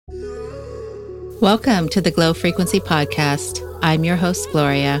Welcome to the Glow Frequency Podcast. I'm your host,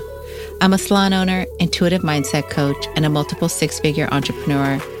 Gloria. I'm a salon owner, intuitive mindset coach, and a multiple six-figure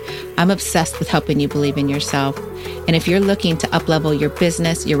entrepreneur. I'm obsessed with helping you believe in yourself. And if you're looking to up-level your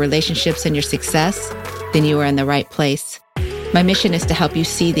business, your relationships, and your success, then you are in the right place. My mission is to help you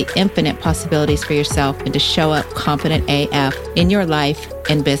see the infinite possibilities for yourself and to show up confident AF in your life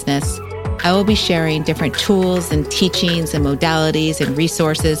and business. I will be sharing different tools and teachings and modalities and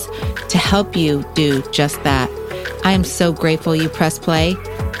resources to help you do just that. I am so grateful you press play.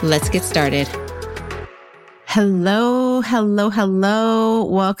 Let's get started. Hello.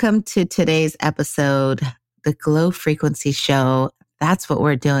 Welcome to today's episode, the Glow Frequency Show. That's what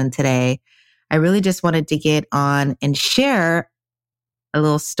we're doing today. I really just wanted to get on and share a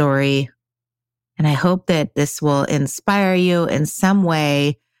little story. And I hope that this will inspire you in some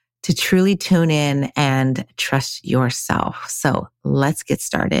way to truly tune in and trust yourself. So let's get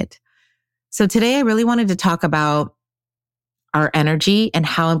started. So today I really wanted to talk about our energy and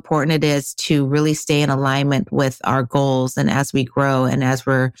how important it is to really stay in alignment with our goals. And as we grow and as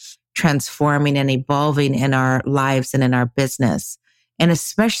we're transforming and evolving in our lives and in our business, and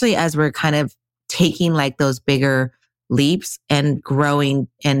especially as we're kind of taking like those bigger leaps and growing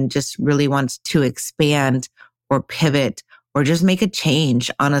and just really want to expand or pivot or just make a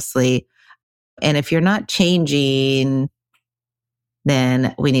change, honestly. And if you're not changing,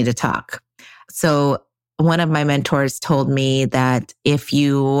 then we need to talk. So one of my mentors told me that if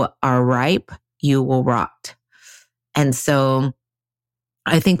you are ripe, you will rot. And so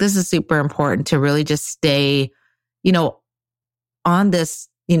I think this is super important to really just stay, on this,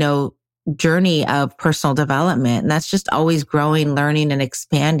 journey of personal development. And that's just always growing, learning, and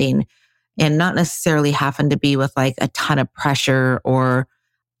expanding, and not necessarily having to be with like a ton of pressure or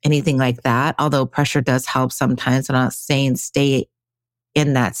anything like that. Although pressure does help sometimes. I'm not saying stay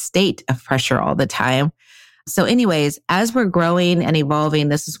in that state of pressure all the time. So anyways, as we're growing and evolving,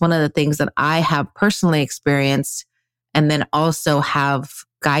 this is one of the things that I have personally experienced and then also have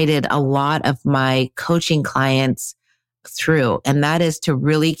guided a lot of my coaching clients through. And that is to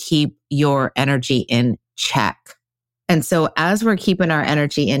really keep your energy in check. And so as we're keeping our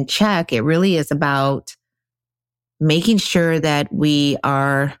energy in check, it really is about making sure that we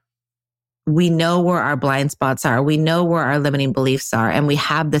know where our blind spots are. We know where our limiting beliefs are, and we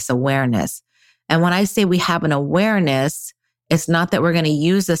have this awareness. And when I say we have an awareness, it's not that we're going to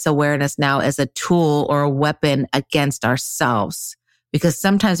use this awareness now as a tool or a weapon against ourselves. Because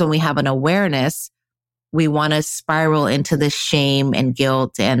sometimes when we have an awareness, we want to spiral into this shame and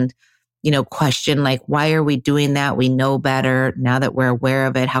guilt and, question like, why are we doing that? We know better now that we're aware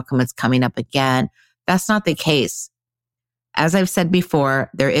of it. How come it's coming up again? That's not the case. As I've said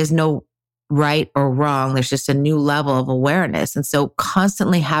before, there is no right or wrong. There's just a new level of awareness. And so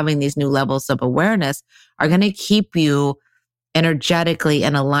constantly having these new levels of awareness are going to keep you energetically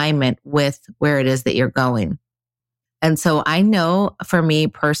in alignment with where it is that you're going. And so I know for me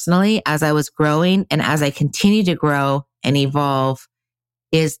personally, as I was growing and as I continue to grow and evolve,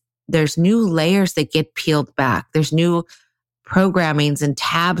 there's new layers that get peeled back. There's new programmings and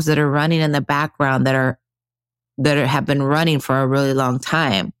tabs that are running in the background that have been running for a really long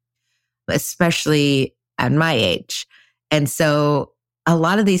time, especially at my age. And so a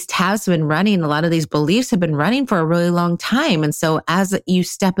lot of these tabs have been running, a lot of these beliefs have been running for a really long time. And so as you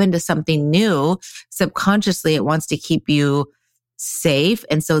step into something new, subconsciously, it wants to keep you safe.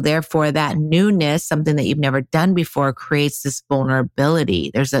 And so therefore that newness, something that you've never done before, creates this vulnerability.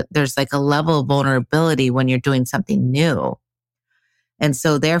 There's like a level of vulnerability when you're doing something new. And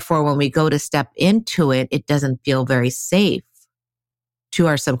so therefore, when we go to step into it, it doesn't feel very safe. To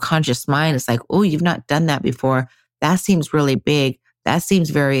our subconscious mind, it's like, oh, you've not done that before. That seems really big. That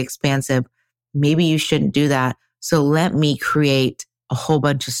seems very expansive. Maybe you shouldn't do that. So let me create a whole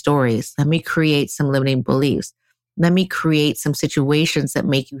bunch of stories. Let me create some limiting beliefs. Let me create some situations that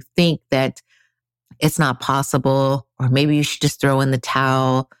make you think that it's not possible, or maybe you should just throw in the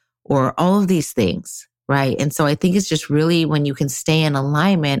towel, or all of these things, right? And so I think it's just really when you can stay in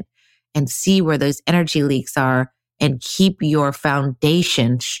alignment and see where those energy leaks are and keep your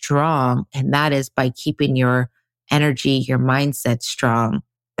foundation strong. And that is by keeping your energy, your mindset strong.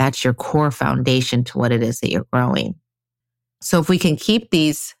 That's your core foundation to what it is that you're growing. So if we can keep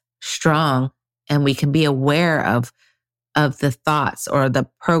these strong and we can be aware of the thoughts or the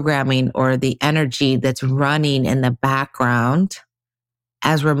programming or the energy that's running in the background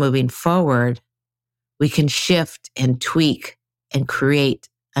as we're moving forward, we can shift and tweak and create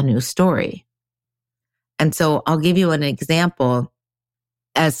a new story. And so I'll give you an example.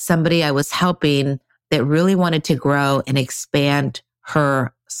 As somebody I was helping that really wanted to grow and expand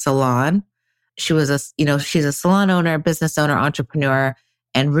her salon, she was she's a salon owner, business owner, entrepreneur,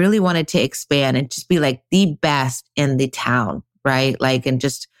 and really wanted to expand and just be like the best in the town, right? Like, and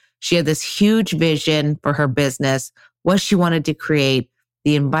just, she had this huge vision for her business, what she wanted to create,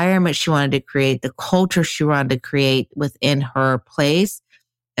 the environment she wanted to create, the culture she wanted to create within her place,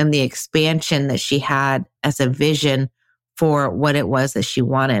 and the expansion that she had as a vision for what it was that she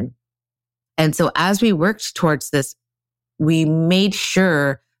wanted. And so as we worked towards this, we made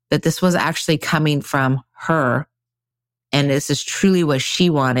sure that this was actually coming from her. And this is truly what she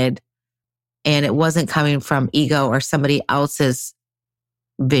wanted. And it wasn't coming from ego or somebody else's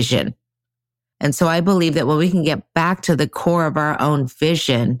vision. And so I believe that when we can get back to the core of our own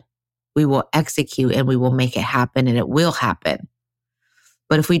vision, we will execute and we will make it happen, and it will happen.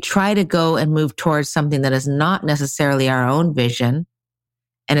 But if we try to go and move towards something that is not necessarily our own vision,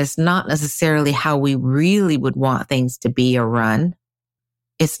 and it's not necessarily how we really would want things to be or run,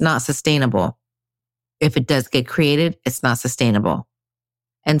 it's not sustainable. If it does get created, it's not sustainable.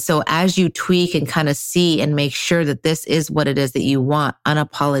 And so as you tweak and kind of see and make sure that this is what it is that you want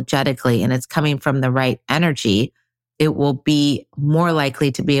unapologetically, and it's coming from the right energy, it will be more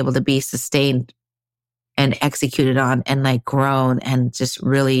likely to be able to be sustained and executed on and like grown and just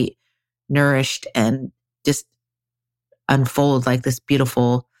really nourished and just unfold like this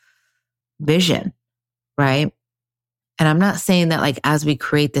beautiful vision, right? And I'm not saying that like as we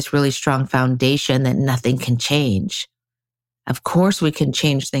create this really strong foundation that nothing can change. Of course we can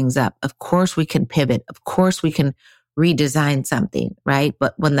change things up. Of course we can pivot. Of course we can redesign something, right?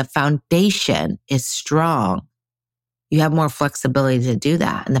 But when the foundation is strong, you have more flexibility to do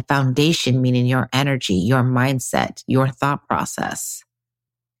that. And the foundation meaning your energy, your mindset, your thought process.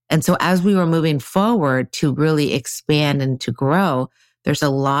 And so as we were moving forward to really expand and to grow, there's a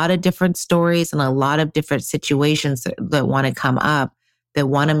lot of different stories and a lot of different situations that want to come up, that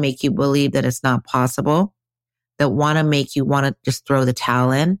want to make you believe that it's not possible, that want to make you want to just throw the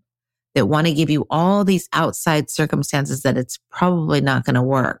towel in, that want to give you all these outside circumstances that it's probably not going to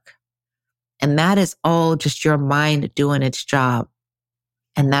work. And that is all just your mind doing its job.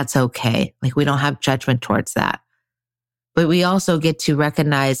 And that's okay. Like, we don't have judgment towards that. But we also get to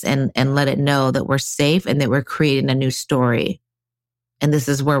recognize and let it know that we're safe and that we're creating a new story. And this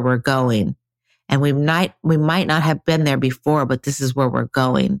is where we're going. And we might not have been there before, but this is where we're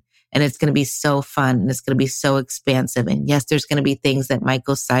going. And it's going to be so fun and it's going to be so expansive. And yes, there's going to be things that might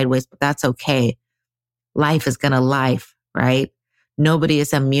go sideways, but that's okay. Life is going to life, right? Nobody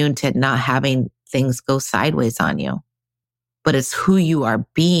is immune to not having things go sideways on you. But it's who you are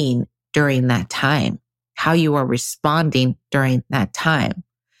being during that time, how you are responding during that time.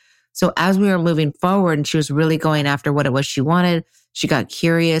 So as we were moving forward and she was really going after what it was she wanted, she got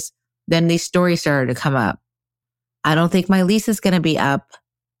curious, then these stories started to come up. I don't think my lease is going to be up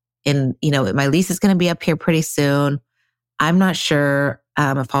my lease is going to be up here pretty soon. I'm not sure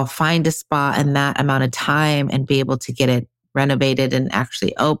if I'll find a spot in that amount of time and be able to get it renovated and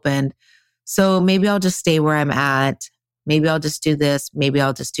actually opened. So maybe I'll just stay where I'm at. Maybe I'll just do this. Maybe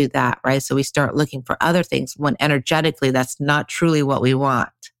I'll just do that, right? So we start looking for other things when energetically that's not truly what we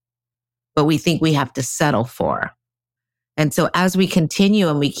want, but we think we have to settle for. And so as we continue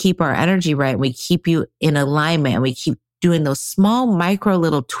and we keep our energy right, and we keep you in alignment and we keep doing those small micro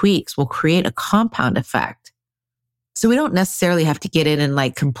little tweaks, will create a compound effect. So we don't necessarily have to get in and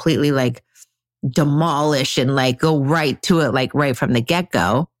like completely like demolish and like go right to it, like right from the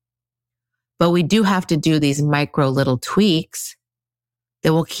get-go. But we do have to do these micro little tweaks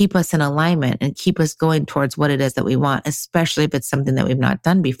that will keep us in alignment and keep us going towards what it is that we want, especially if it's something that we've not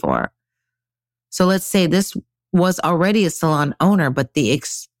done before. So let's say this was already a salon owner, but the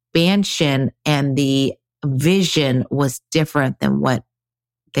expansion and the vision was different than what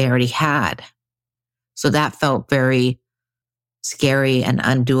they already had. So that felt very scary and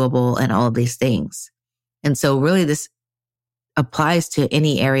undoable and all of these things. And so really this applies to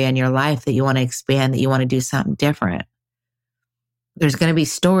any area in your life that you want to expand, that you want to do something different. There's going to be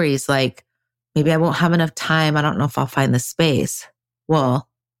stories like, maybe I won't have enough time. I don't know if I'll find the space. Well,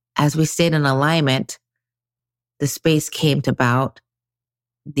 as we stayed in alignment, the space came about.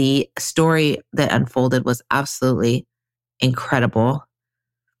 The story that unfolded was absolutely incredible.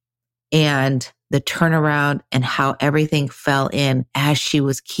 And the turnaround and how everything fell in as she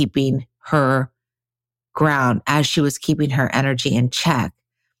was keeping her ground, as she was keeping her energy in check.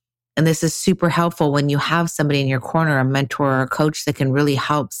 And this is super helpful when you have somebody in your corner, a mentor or a coach that can really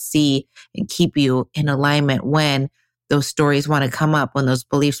help see and keep you in alignment when those stories want to come up, when those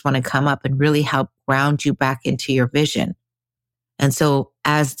beliefs want to come up, and really help ground you back into your vision. And so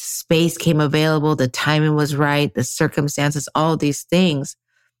as space came available, the timing was right, the circumstances, all these things,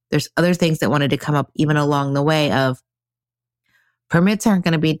 There's other things that wanted to come up even along the way of permits aren't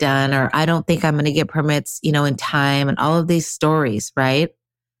going to be done, or I don't think I'm going to get permits, in time, and all of these stories, right?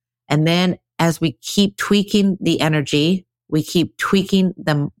 And then as we keep tweaking the energy, we keep tweaking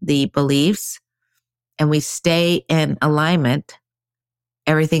the beliefs, and we stay in alignment,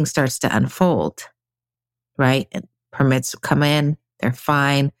 everything starts to unfold, right? And permits come in, they're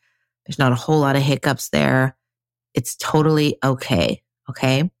fine. There's not a whole lot of hiccups there. It's totally okay.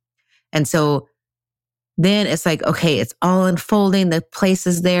 Okay. And so then it's like, okay, it's all unfolding. The place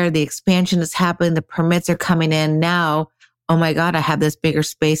is there. The expansion is happening. The permits are coming in now. Oh my God, I have this bigger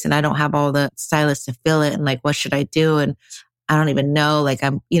space and I don't have all the stylists to fill it. And like, what should I do? And I don't even know. Like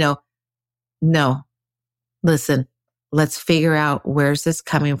no, listen, let's figure out where's this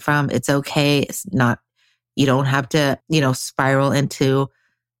coming from. It's okay. It's not, you don't have to, spiral into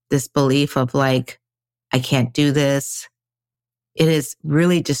this belief of like, I can't do this. It is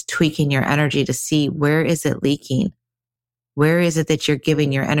really just tweaking your energy to see where is it leaking? Where is it that you're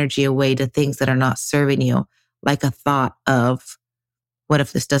giving your energy away to things that are not serving you? Like a thought of, what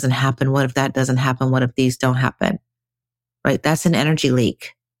if this doesn't happen? What if that doesn't happen? What if these don't happen? Right? That's an energy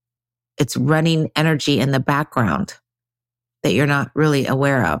leak. It's running energy in the background that you're not really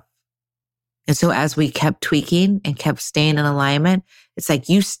aware of. And so as we kept tweaking and kept staying in alignment, it's like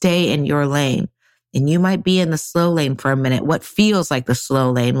you stay in your lane. And you might be in the slow lane for a minute, what feels like the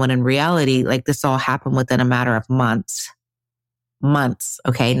slow lane, when in reality, like this all happened within a matter of months. Months,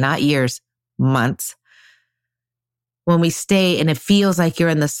 okay? Not years, months. When we stay and it feels like you're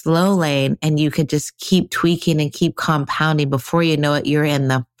in the slow lane and you could just keep tweaking and keep compounding, before you know it, you're in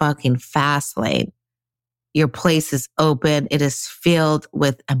the fucking fast lane. Your place is open. It is filled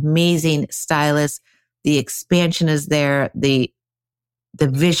with amazing stylists. The expansion is there. The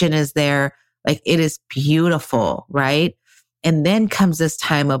vision is there. Like, it is beautiful, right? And then comes this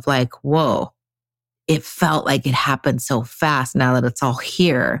time of like, whoa, it felt like it happened so fast now that it's all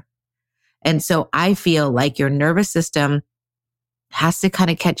here. And so I feel like your nervous system has to kind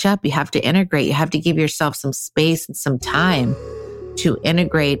of catch up. You have to integrate. You have to give yourself some space and some time to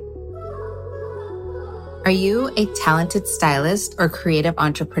integrate. Are you a talented stylist or creative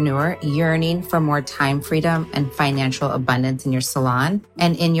entrepreneur yearning for more time freedom and financial abundance in your salon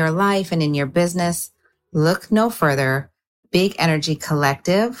and in your life and in your business? Look no further. Big Energy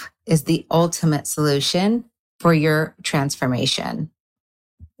Collective is the ultimate solution for your transformation.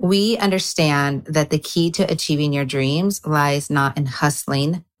 We understand that the key to achieving your dreams lies not in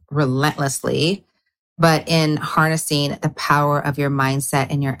hustling relentlessly, but in harnessing the power of your mindset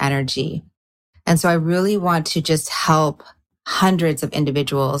and your energy. And so I really want to just help hundreds of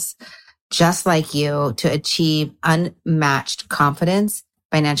individuals just like you to achieve unmatched confidence,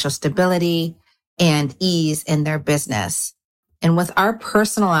 financial stability, and ease in their business. And with our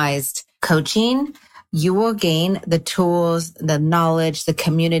personalized coaching, you will gain the tools, the knowledge, the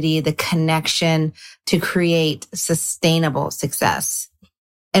community, the connection to create sustainable success.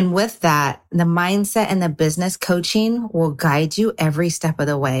 And with that, the mindset and the business coaching will guide you every step of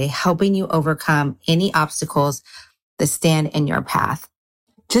the way, helping you overcome any obstacles that stand in your path.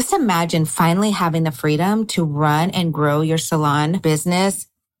 Just imagine finally having the freedom to run and grow your salon business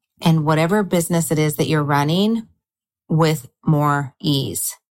and whatever business it is that you're running with more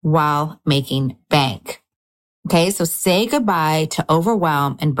ease while making bank. Okay, so say goodbye to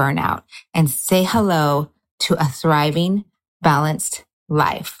overwhelm and burnout and say hello to a thriving, balanced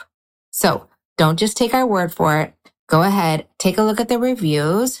life. So don't just take our word for it. Go ahead, take a look at the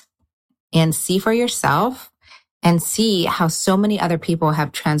reviews and see for yourself and see how so many other people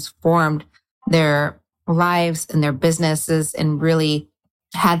have transformed their lives and their businesses and really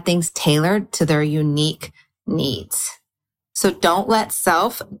had things tailored to their unique needs. So don't let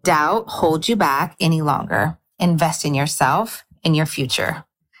self-doubt hold you back any longer. Invest in yourself and your future.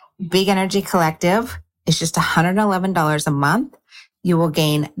 Big Energy Collective is just $111 a month. You will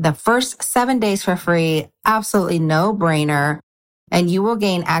gain the first 7 days for free, absolutely no brainer. And you will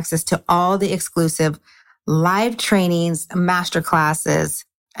gain access to all the exclusive live trainings, masterclasses,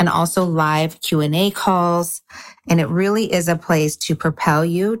 and also live Q&A calls. And it really is a place to propel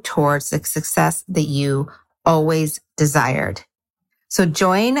you towards the success that you always desired. So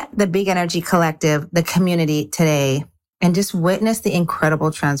join the Big Energy Collective, the community today, and just witness the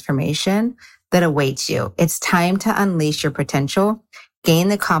incredible transformation that awaits you. It's time to unleash your potential, gain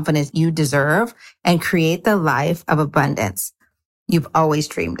the confidence you deserve, and create the life of abundance you've always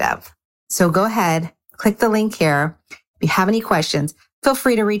dreamed of. So go ahead, click the link here. If you have any questions, feel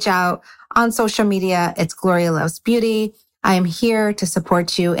free to reach out on social media. It's Gloria Loves Beauty. I am here to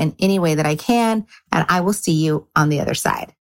support you in any way that I can, and I will see you on the other side.